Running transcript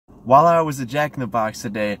while I was at Jack in the Box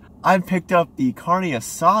today, I picked up the Carne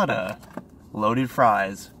Asada loaded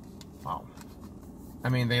fries. Wow. I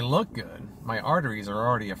mean, they look good. My arteries are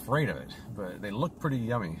already afraid of it, but they look pretty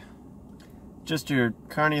yummy. Just your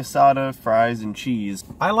Carne Asada, fries, and cheese.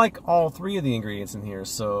 I like all three of the ingredients in here,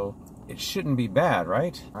 so it shouldn't be bad,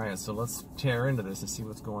 right? All right, so let's tear into this and see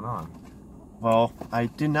what's going on. Well, I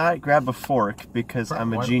did not grab a fork because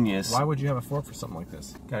I'm a genius. Why would you have a fork for something like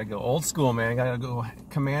this? Gotta go old school, man. Gotta go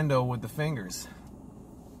commando with the fingers.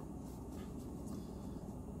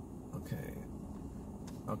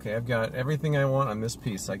 Okay, I've got everything I want on this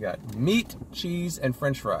piece. I got meat, cheese, and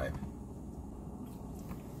French fry.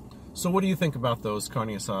 So what do you think about those Carne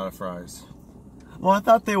Asada fries? Well, I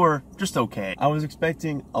thought they were just okay. I was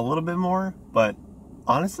expecting a little bit more, but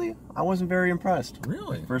honestly, I wasn't very impressed.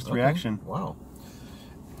 Really? First reaction. Wow.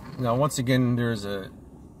 Now, once again, there's a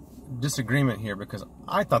disagreement here because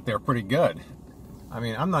I thought they were pretty good. I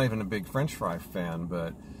mean, I'm not even a big French fry fan,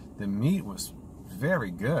 but the meat was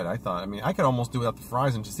very good. I thought, I mean, I could almost do without the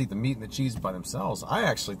fries and just eat the meat and the cheese by themselves. I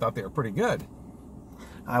actually thought they were pretty good.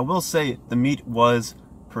 I will say the meat was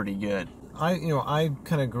pretty good. I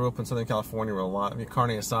kind of grew up in Southern California where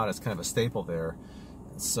Carne Asada is kind of a staple there.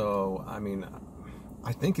 So, I mean,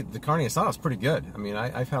 I think the Carne Asada is pretty good. I mean,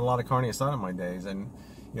 I've had a lot of Carne Asada in my days, and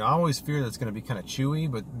I always fear that it's going to be kind of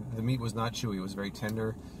chewy, but the meat was not chewy. It was very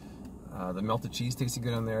tender. The melted cheese tasted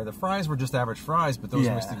good on there. The fries were just average fries, but those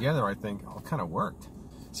mixed together, I think, all kind of worked.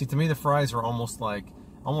 See, to me, the fries were almost like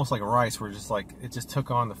rice, where it just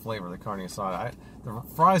took on the flavor of the Carne Asada. The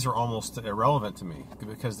fries are almost irrelevant to me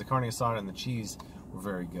because the Carne Asada and the cheese were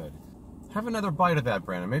very good. Have another bite of that,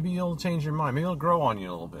 Brandon. Maybe you'll change your mind. Maybe it'll grow on you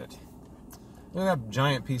a little bit. Look at that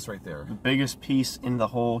giant piece right there. The biggest piece in the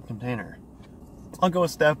whole container. I'll go a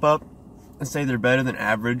step up and say they're better than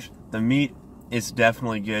average. The meat is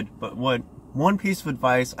definitely good, but one piece of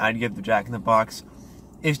advice I'd give the Jack in the Box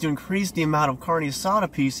is to increase the amount of Carne Asada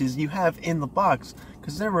pieces you have in the box,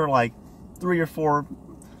 because there were like 3 or 4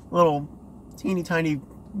 little teeny tiny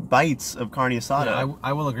bites of Carne Asada. Yeah,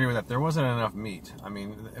 I will agree with that. There wasn't enough meat. I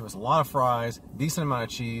mean, it was a lot of fries, decent amount of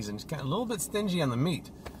cheese, and just a little bit stingy on the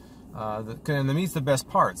meat. And the meat's the best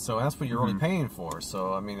part, so that's what you're really paying for.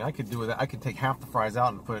 So, I mean, I could do with that. I could take half the fries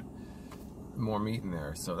out and put more meat in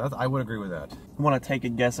there. So I would agree with that. You want to take a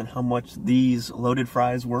guess on how much these loaded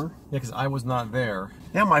fries were? Yeah, because I was not there.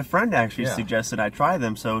 Yeah, my friend actually suggested I try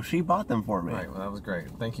them, so she bought them for me. Right, well, that was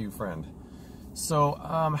great. Thank you, friend. So,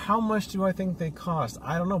 how much do I think they cost?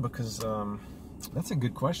 I don't know, because that's a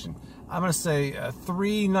good question. I'm going to say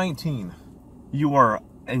 $3.19. You are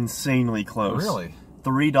insanely close. Really?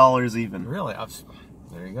 $3 even. Really?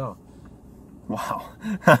 There you go. Wow.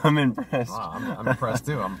 I'm impressed. Wow, I'm impressed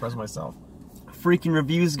too. I'm impressed myself. Freakin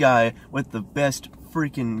reviews guy with the best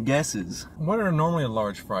freaking guesses. What are normally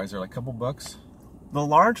large fries? They're like a couple bucks? The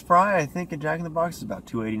large fry, I think, at Jack in the Box is about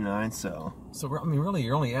 $2.89, so... So, I mean, really,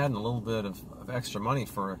 you're only adding a little bit of extra money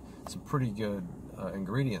for some pretty good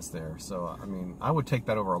ingredients there. So, I mean, I would take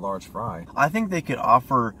that over a large fry. I think they could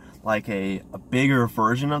offer, like, a bigger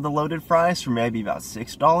version of the loaded fries for maybe about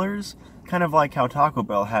 $6. Kind of like how Taco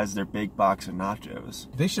Bell has their big box of nachos.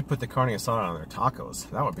 They should put the Carne Asada on their tacos.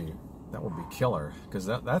 That would be killer, because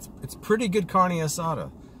it's pretty good Carne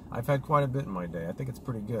Asada. I've had quite a bit in my day. I think it's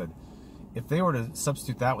pretty good. If they were to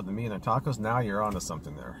substitute that with the meat and their tacos, now you're onto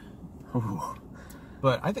something there. Ooh.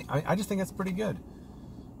 But I just think that's pretty good.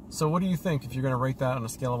 So what do you think if you're going to rate that on a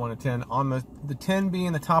scale of 1 to 10? On the 10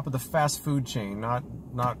 being the top of the fast food chain, not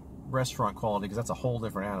restaurant quality, because that's a whole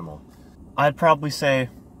different animal. I'd probably say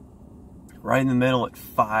right in the middle at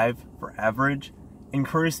 5 for average.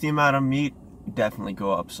 Increase the amount of meat, definitely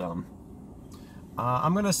go up some.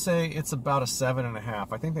 I'm going to say it's about a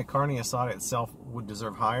 7.5. I think the Carne Asada itself would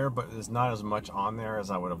deserve higher, but there's not as much on there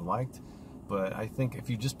as I would have liked. But I think if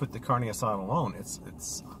you just put the Carne Asada alone, it's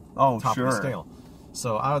top of the scale.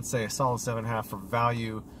 So I would say a solid 7.5 for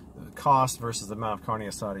value, cost versus the amount of Carne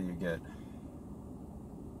Asada you get.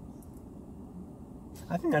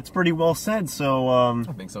 I think that's pretty well said, so...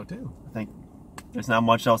 I think so too. I think there's not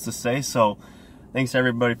much else to say, so... Thanks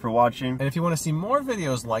everybody for watching. And if you want to see more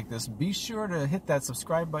videos like this, be sure to hit that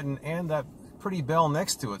subscribe button and that pretty bell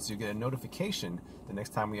next to it so you get a notification the next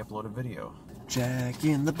time we upload a video. Jack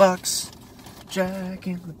in the Box. Jack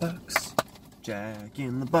in the Box. Jack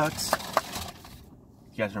in the Box.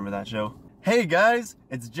 You guys remember that show? Hey guys,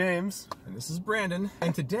 it's James. And this is Brandon.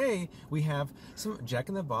 And today we have some Jack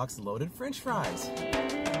in the Box loaded French fries.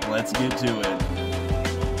 Let's get to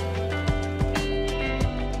it.